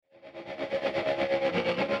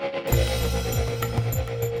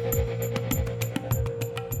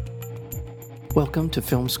Welcome to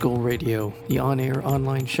Film School Radio, the on-air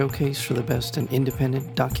online showcase for the best in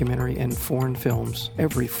independent documentary and foreign films,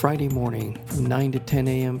 every Friday morning from 9 to 10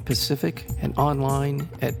 a.m. Pacific and online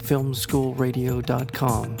at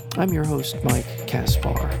filmschoolradio.com. I'm your host, Mike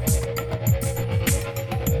Kaspar.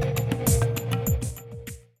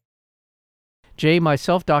 Jay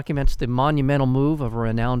Myself documents the monumental move of a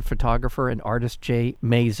renowned photographer and artist Jay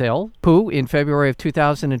Maisel, who, in February of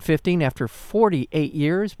 2015, after 48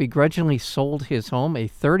 years, begrudgingly sold his home, a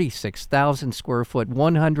 36,000 square foot,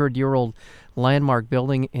 100-year-old landmark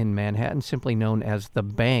building in Manhattan, simply known as The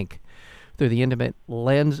Bank. Through the intimate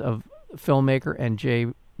lens of filmmaker and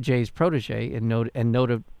Jay's protege and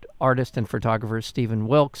noted artist and photographer Stephen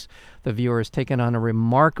Wilkes, the viewer is taken on a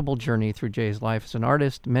remarkable journey through Jay's life as an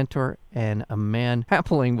artist, mentor, and a man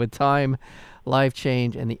grappling with time, life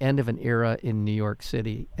change, and the end of an era in New York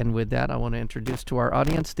City. And with that, I want to introduce to our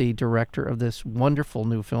audience the director of this wonderful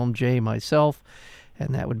new film, Jay Myself,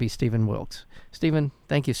 and that would be Stephen Wilkes. Stephen,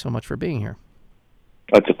 thank you so much for being here.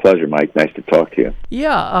 It's a pleasure, Mike. Nice to talk to you.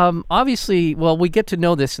 Yeah, obviously, well, we get to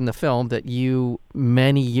know this in the film that you,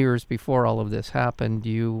 many years before all of this happened,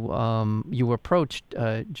 you approached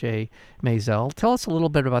Jay Maisel. Tell us a little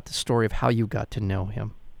bit about the story of how you got to know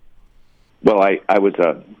him. Well, I was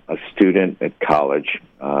a student at college.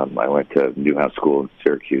 I went to Newhouse School in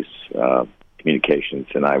Syracuse, communications,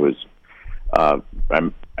 and I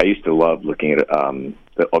used to love looking at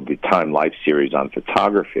the Time Life series on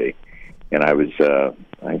photography. And I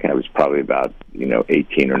think I was probably about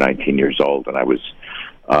 18 or 19 years old, and I was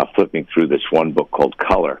flipping through this one book called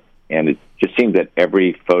Color, and it just seemed that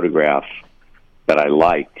every photograph that I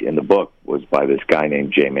liked in the book was by this guy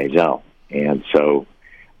named Jay Maisel. And so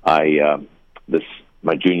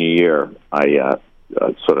my junior year, I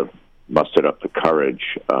sort of mustered up the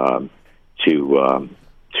courage to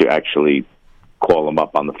actually call him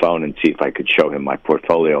up on the phone and see if I could show him my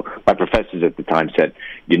portfolio. My professors at the time said,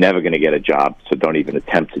 "You're never going to get a job, so don't even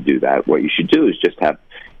attempt to do that. What you should do is just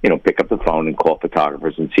pick up the phone and call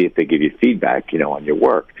photographers and see if they give you feedback, on your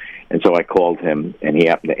work." And so I called him, and he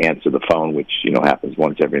happened to answer the phone, which, happens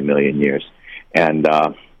once every million years. And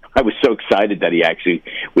I was so excited that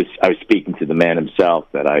I was speaking to the man himself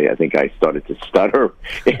that I think I started to stutter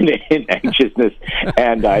in anxiousness,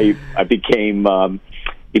 and I became...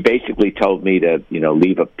 He basically told me to,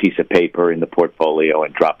 leave a piece of paper in the portfolio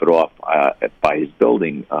and drop it off by his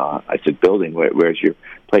building. I said, "Building? Where's your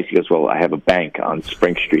place?" He goes, "Well, I have a bank on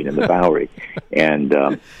Spring Street in the Bowery," and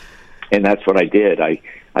that's what I did. I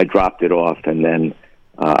dropped it off, and then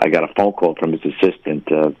I got a phone call from his assistant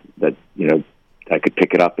that I could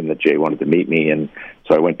pick it up and that Jay wanted to meet me, and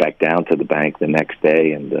so I went back down to the bank the next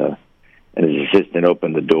day, and his assistant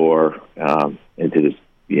opened the door into this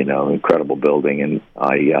incredible building, and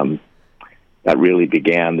that really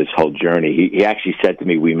began this whole journey. He actually said to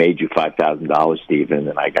me, "We made you $5,000, Stephen,"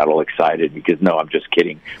 and I got all excited because, no, I'm just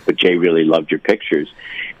kidding, but Jay really loved your pictures.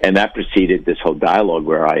 And that preceded this whole dialogue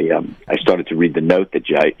where I started to read the note that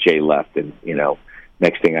Jay left, and,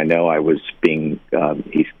 next thing I know, I was he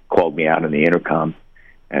called me out on the intercom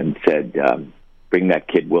and said, "Bring that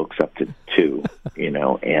kid Wilkes up to 2,"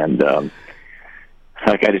 and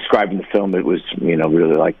like I described in the film, it was,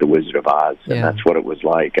 really like the Wizard of Oz, and that's what it was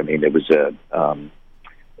like. I mean, it was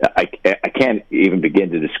I can't even begin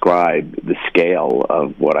to describe the scale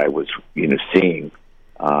of what I was, seeing.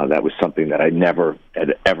 That was something that I never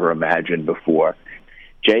had ever imagined before.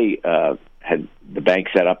 Jay had the bank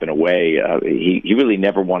set up in a way, he really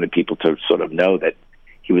never wanted people to sort of know that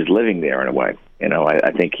he was living there in a way.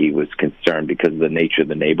 I think he was concerned because of the nature of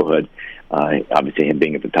the neighborhood. Obviously, him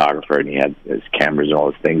being a photographer, and he had his cameras and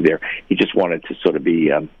all his things there. He just wanted to sort of be,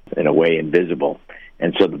 in a way, invisible.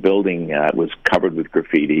 And so the building was covered with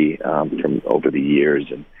graffiti from over the years,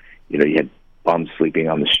 and you had bums sleeping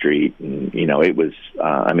on the street, and it was.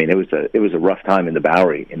 It was a rough time in the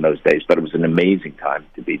Bowery in those days, but it was an amazing time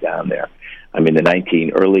to be down there. I mean,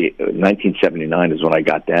 early 1979 is when I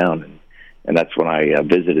got down, and that's when I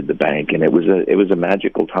visited the bank, and it was a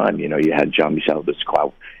magical time. You had Jean-Michel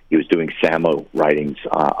Basquiat. He was doing Samo writings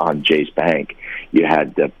on Jay's bank. You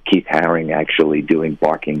had Keith Haring actually doing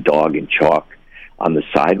Barking Dog in chalk on the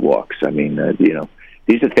sidewalks. I mean,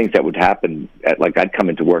 these are things that would happen I'd come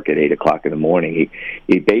into work at 8:00 in the morning.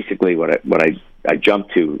 He basically what I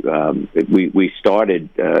jumped to. We started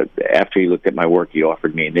after he looked at my work. He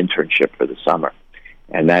offered me an internship for the summer,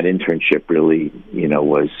 and that internship really,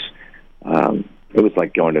 was. It was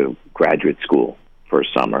like going to graduate school for a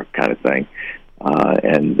summer kind of thing.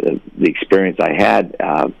 And the experience I had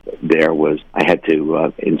there was I had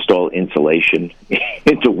to install insulation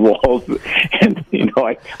into walls, and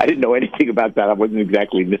I didn't know anything about that. I wasn't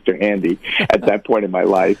exactly Mr. Handy at that point in my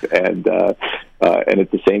life, and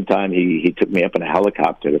at the same time, he took me up in a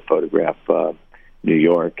helicopter to photograph New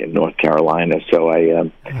York and North Carolina. So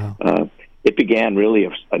it began really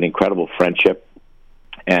an incredible friendship,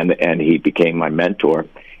 and he became my mentor.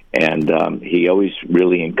 And he always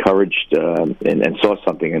really encouraged and saw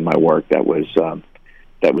something in my work that was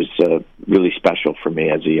really special for me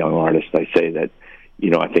as a young artist. I say that,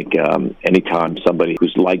 I think anytime somebody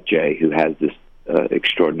who's like Jay, who has this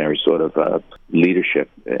extraordinary sort of leadership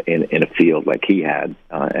in a field like he had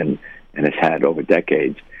and has had over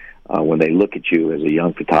decades, when they look at you as a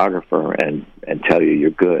young photographer and tell you you're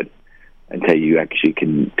good, until you actually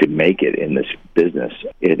could make it in this business,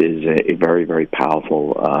 it is a very, very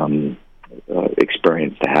powerful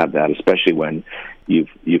experience to have that, especially when you've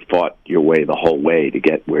fought your way the whole way to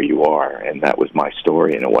get where you are, and that was my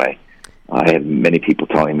story in a way. I had many people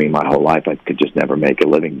telling me my whole life I could just never make a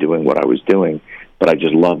living doing what I was doing, but I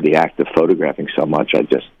just loved the act of photographing so much I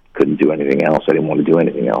just couldn't do anything else. I didn't want to do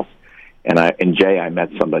anything else. And in Jay, I met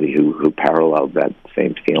somebody who paralleled that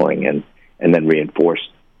same feeling and then reinforced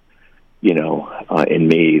in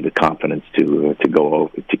me the confidence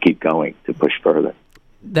to keep going, to push further.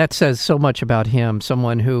 That says so much about him,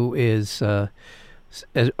 someone who is a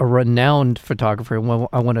renowned photographer.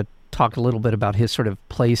 I want to talk a little bit about his sort of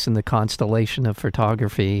place in the constellation of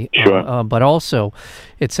photography. Sure. But also,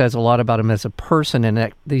 it says a lot about him as a person,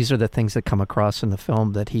 and these are the things that come across in the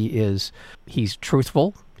film, that he's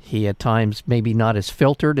truthful. He at times maybe not as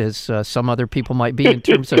filtered as some other people might be in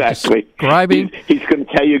terms exactly. of describing. He's going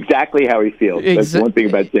to tell you exactly how he feels. That's one thing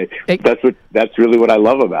about Jay. That's really what I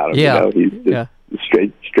love about him. Yeah. He's just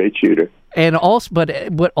a straight shooter. And also,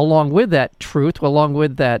 but along with that truth, along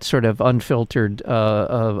with that sort of unfiltered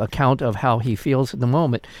account of how he feels at the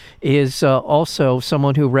moment, is also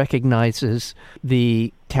someone who recognizes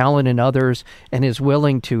the talent in others and is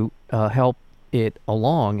willing to help it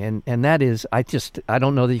along, and that is, I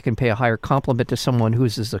don't know that you can pay a higher compliment to someone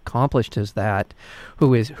who's as accomplished as that,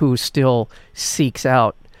 who still seeks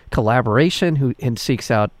out collaboration, and seeks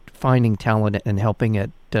out finding talent and helping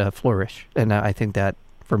it flourish. And I think that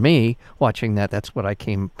for me, watching that's what I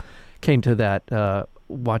came to that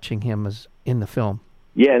watching him as in the film.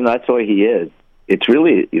 Yeah, and that's the way he is. It's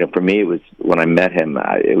really, for me, it was when I met him.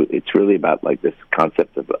 It's really about like this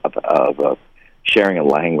concept of sharing a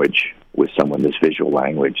language with someone, this visual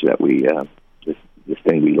language that we, this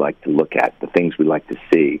thing we like to look at, the things we like to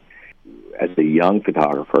see. As a young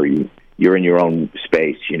photographer, you're in your own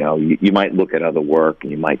space. You might look at other work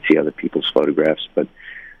and you might see other people's photographs, but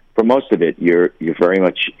for most of it, you're very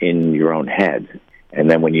much in your own head.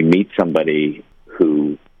 And then when you meet somebody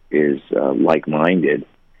who is like-minded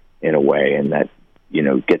in a way, and that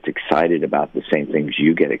gets excited about the same things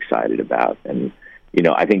you get excited about, and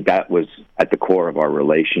I think that was at the core of our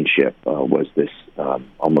relationship, was this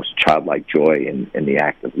almost childlike joy in the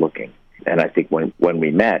act of looking. And I think when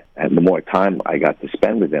we met, and the more time I got to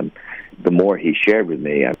spend with him, the more he shared with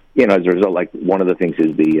me. As a result, like one of the things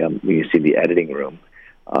is when you see the editing room,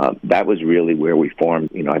 that was really where we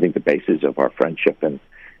formed, I think the basis of our friendship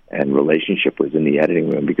and relationship was in the editing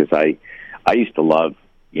room, because I used to love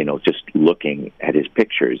just looking at his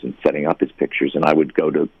pictures and setting up his pictures. And I would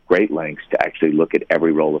go to great lengths to actually look at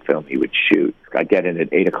every roll of film he would shoot. I'd get in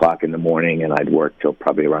at 8 o'clock in the morning, and I'd work till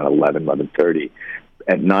probably around 11:30.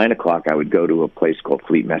 At 9 o'clock, I would go to a place called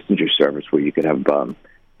Fleet Messenger Service, where you could have,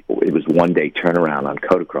 it was one-day turnaround on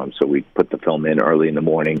Kodachrome. So we'd put the film in early in the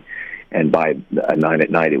morning, and by 9 at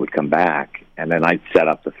night, it would come back. And then I'd set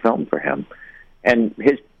up the film for him. And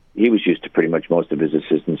he was used to pretty much most of his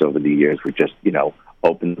assistants over the years would just,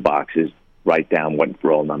 open the boxes, write down what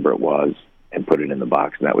roll number it was, and put it in the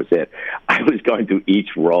box, and that was it. I was going through each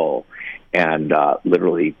roll, and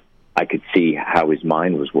literally I could see how his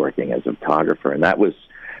mind was working as a photographer, and that was,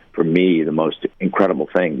 for me, the most incredible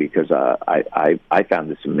thing, because I found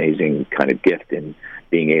this amazing kind of gift in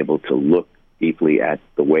being able to look deeply at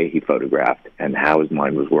the way he photographed and how his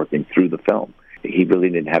mind was working through the film. He really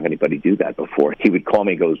didn't have anybody do that before. He would call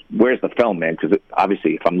me and goes, "Where's the film, man?" Because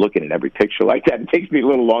obviously if I'm looking at every picture like that, it takes me a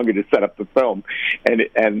little longer to set up the film.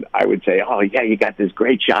 And I would say, "Oh, yeah, you got this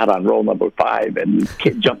great shot on roll number 5, and this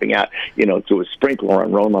kid jumping out, to a sprinkler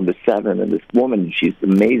on roll number 7, and this woman, she's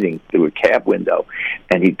amazing, through a cab window."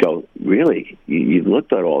 And he'd go, "Really? You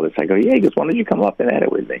looked at all this?" I go, "Yeah." He goes, "Why don't you come up and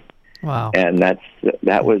edit with me?" Wow. And that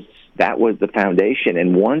was the foundation.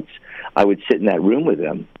 And once I would sit in that room with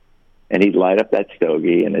him, and he'd light up that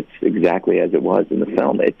stogie, and it's exactly as it was in the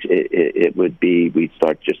film. It would be, we'd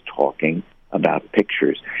start just talking about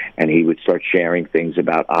pictures, and he would start sharing things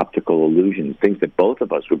about optical illusions, things that both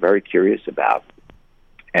of us were very curious about.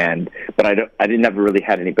 But I didn't ever really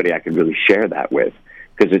had anybody I could really share that with,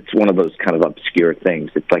 because it's one of those kind of obscure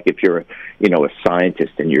things. It's like if you're, a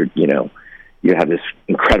scientist and you have this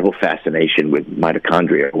incredible fascination with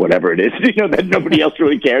mitochondria or whatever it is, that nobody else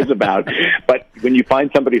really cares about. But when you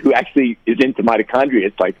find somebody who actually is into mitochondria,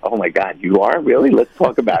 it's like, oh my God, you are? Really? Let's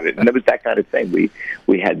talk about it. And it was that kind of thing.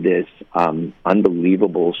 We had this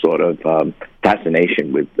unbelievable sort of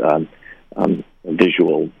fascination with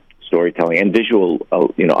visual storytelling and visual,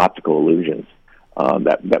 optical illusions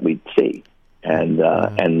that we'd see. And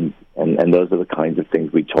those are the kinds of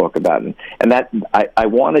things we talk about. And that I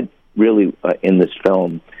wanted really in this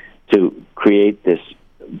film to create this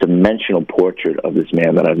dimensional portrait of this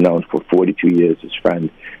man that I've known for 42 years, his friend,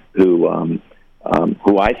 who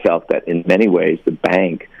I felt that in many ways the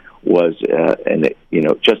bank was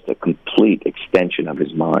just a complete extension of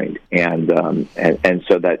his mind, and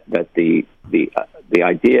so that the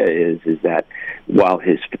idea is that while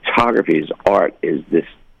his photography, his art is this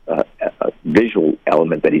visual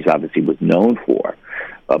element that he's obviously was known for,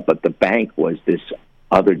 but the bank was this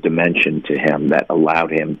other dimension to him that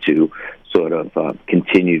allowed him to sort of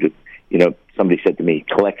continue to, somebody said to me,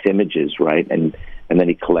 he collects images, right? And then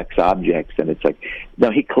he collects objects, and it's like,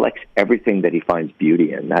 no, he collects everything that he finds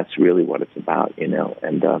beauty in. That's really what it's about, and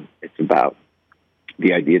it's about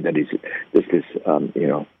the idea that he's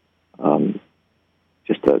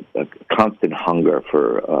just a constant hunger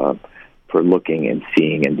for looking and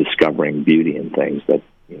seeing and discovering beauty in things that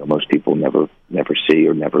most people never see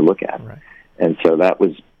or never look at. Right. And so that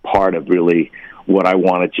was part of really what I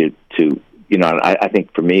wanted you to, I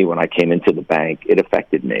think for me, when I came into the bank, it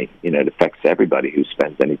affected me. It affects everybody who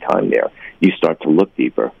spends any time there. You start to look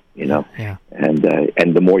deeper, Yeah. And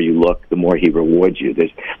the more you look, the more he rewards you.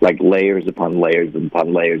 There's like layers upon layers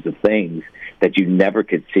upon layers of things that you never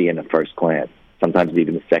could see in a first glance, sometimes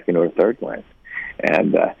even a second or a third glance.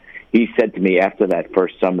 And he said to me after that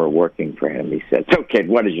first summer working for him, he said, "So, kid,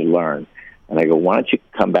 what did you learn?" And I go, "Why don't you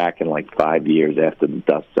come back in like 5 years after the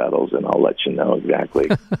dust settles, and I'll let you know exactly,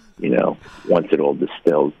 once it all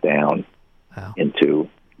distills down into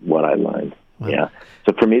what I learned." Wow. Yeah.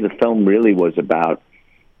 So for me, the film really was about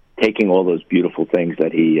taking all those beautiful things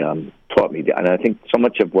that he taught me. And I think so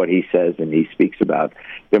much of what he says and he speaks about,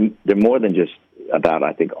 they're more than just about,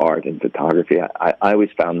 I think, art and photography. I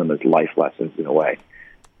always found them as life lessons in a way,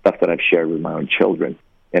 stuff that I've shared with my own children.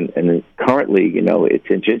 And currently, it's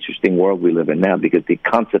an interesting world we live in now, because the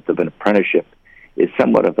concept of an apprenticeship is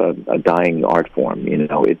somewhat of a dying art form.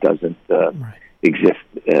 It doesn't exist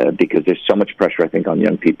because there's so much pressure, I think, on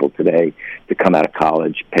young people today to come out of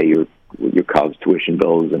college, pay your college tuition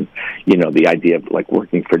bills, and the idea of like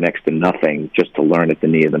working for next to nothing just to learn at the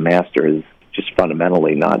knee of the master is just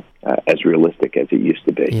fundamentally not as realistic as it used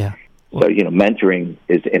to be. Yeah. So, mentoring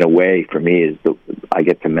is, in a way, for me, I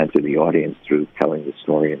get to mentor the audience through telling the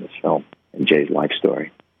story in this film and Jay's life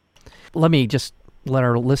story. Let me just let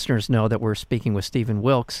our listeners know that we're speaking with Stephen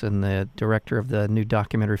Wilkes, and the director of the new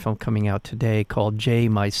documentary film coming out today called Jay,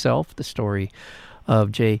 Myself, the story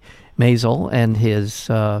of Jay Maisel and his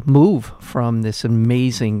move from this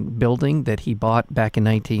amazing building that he bought back in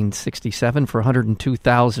 1967 for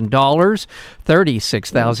 $102,000,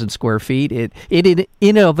 36,000 square feet. It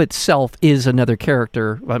in of itself is another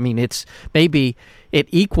character. I mean, it's maybe it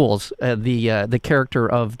equals the character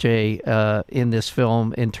of Jay in this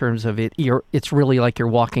film in terms of it. It's really like you're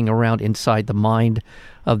walking around inside the mind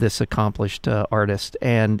of this accomplished artist,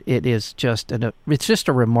 and it is just it's just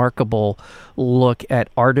a remarkable look at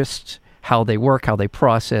artists, how they work, how they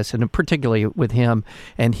process, and particularly with him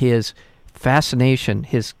and his fascination,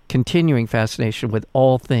 his continuing fascination with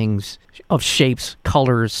all things of shapes,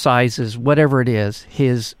 colors, sizes, whatever it is,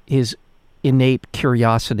 his innate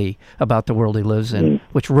curiosity about the world he lives in,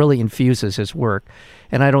 which really infuses his work.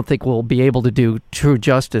 And I don't think we'll be able to do true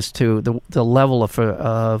justice to the level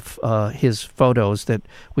of his photos that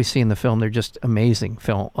we see in the film. They're just amazing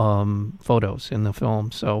photos in the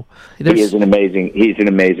film. So he's an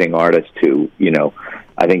amazing artist who,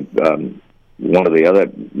 I think one of the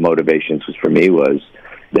other motivations for me was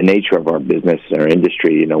the nature of our business, our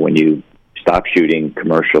industry. When you stop shooting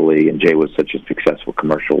commercially, and Jay was such a successful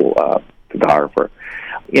commercial photographer,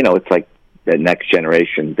 it's like the next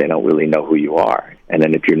generation, they don't really know who you are. And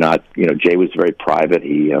then if you're not, Jay was very private.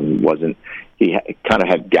 He kind of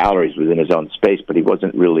had galleries within his own space, but he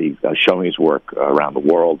wasn't really showing his work around the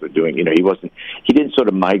world or doing, he didn't sort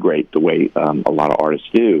of migrate the way a lot of artists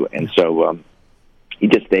do. And so he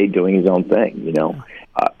just stayed doing his own thing, you know.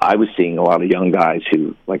 I was seeing a lot of young guys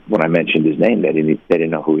who, like, when I mentioned his name, they didn't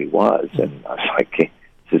know who he was, and I was like,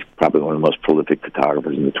 this is probably one of the most prolific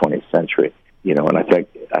photographers in the 20th century, you know. And I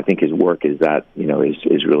think his work is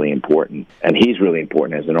really important, and he's really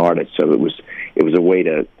important as an artist. So it was a way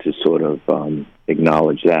to sort of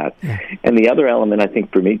acknowledge that. Yeah. And the other element, I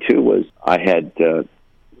think, for me too, was I had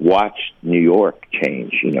watched New York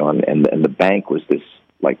change, you know, and the bank was this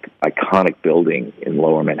like iconic building in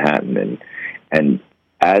Lower Manhattan, and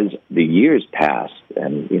as the years passed,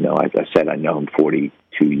 and, you know, as I said, I know him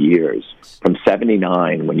 42 years. From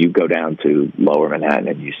 79, when you go down to Lower Manhattan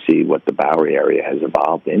and you see what the Bowery area has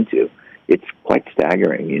evolved into, it's quite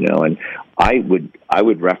staggering, you know. And I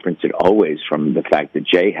would reference it always from the fact that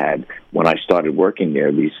Jay had, when I started working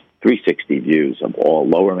there, these 360 views of all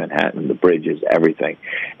Lower Manhattan, the bridges, everything.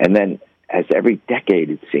 And then as every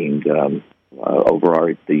decade, it seemed,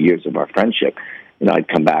 over the years of our friendship, you know, I'd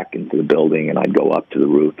come back into the building and I'd go up to the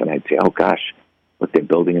roof and I'd say, oh gosh, look, they're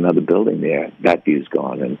building another building there. That view's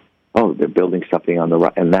gone. And, oh, they're building something on the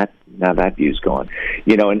right. And now that view's gone.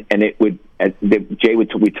 You know, and it would, Jay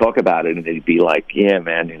we'd talk about it and it'd be like, yeah,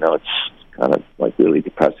 man, you know, it's kind of like really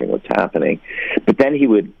depressing what's happening. But then he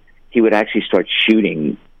would actually start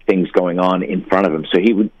shooting things going on in front of him. So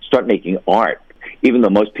he would start making art, even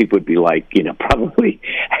though most people would be like, you know, probably,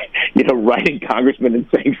 you know, writing congressmen and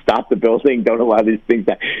saying, stop the building, don't allow these things.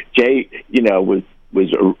 Jay, you know, was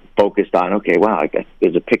focused on, okay, wow, I guess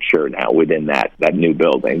there's a picture now within that new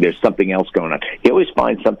building. There's something else going on. He always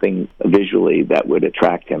finds something visually that would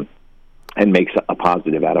attract him and makes a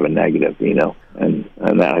positive out of a negative, you know, and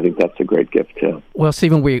I think that's a great gift too. Well,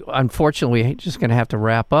 Stephen, we unfortunately just going to have to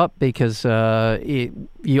wrap up because I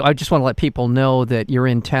just want to let people know that you're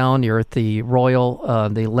in town. You're at the Royal,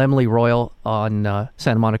 the Laemmle Royal on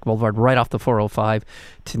Santa Monica Boulevard, right off the 405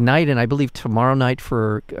 tonight, and I believe tomorrow night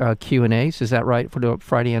for Q&As. Is that right, for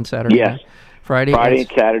Friday and Saturday? Yes. Night? Friday and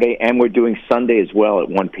Saturday, and we're doing Sunday as well at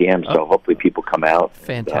 1 p.m., so hopefully people come out.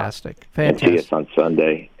 Fantastic. And see us on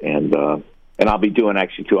Sunday. And I'll be doing,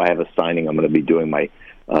 actually, too, I have a signing. I'm going to be doing my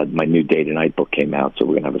new Day to Night book came out, so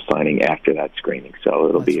we're going to have a signing after that screening. So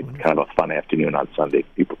it'll be kind of a fun afternoon on Sunday if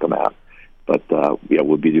people come out. But, yeah,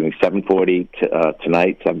 we'll be doing 7:40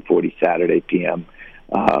 tonight, 7:40 Saturday p.m.,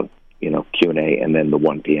 you know, Q&A, and then the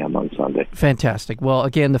 1 p.m. on Sunday. Fantastic. Well,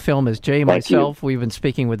 again, the film is Jay, myself. We've been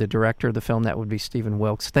speaking with the director of the film. That would be Stephen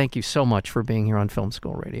Wilkes. Thank you so much for being here on Film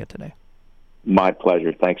School Radio today. My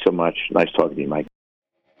pleasure. Thanks so much. Nice talking to you, Mike.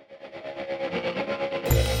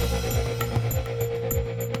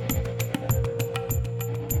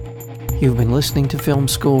 You've been listening to Film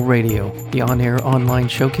School Radio, the on-air online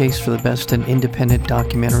showcase for the best in independent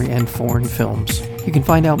documentary and foreign films. You can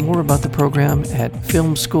find out more about the program at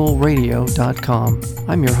filmschoolradio.com.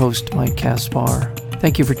 I'm your host, Mike Kaspar.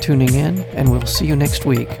 Thank you for tuning in, and we'll see you next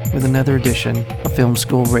week with another edition of Film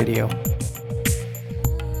School Radio.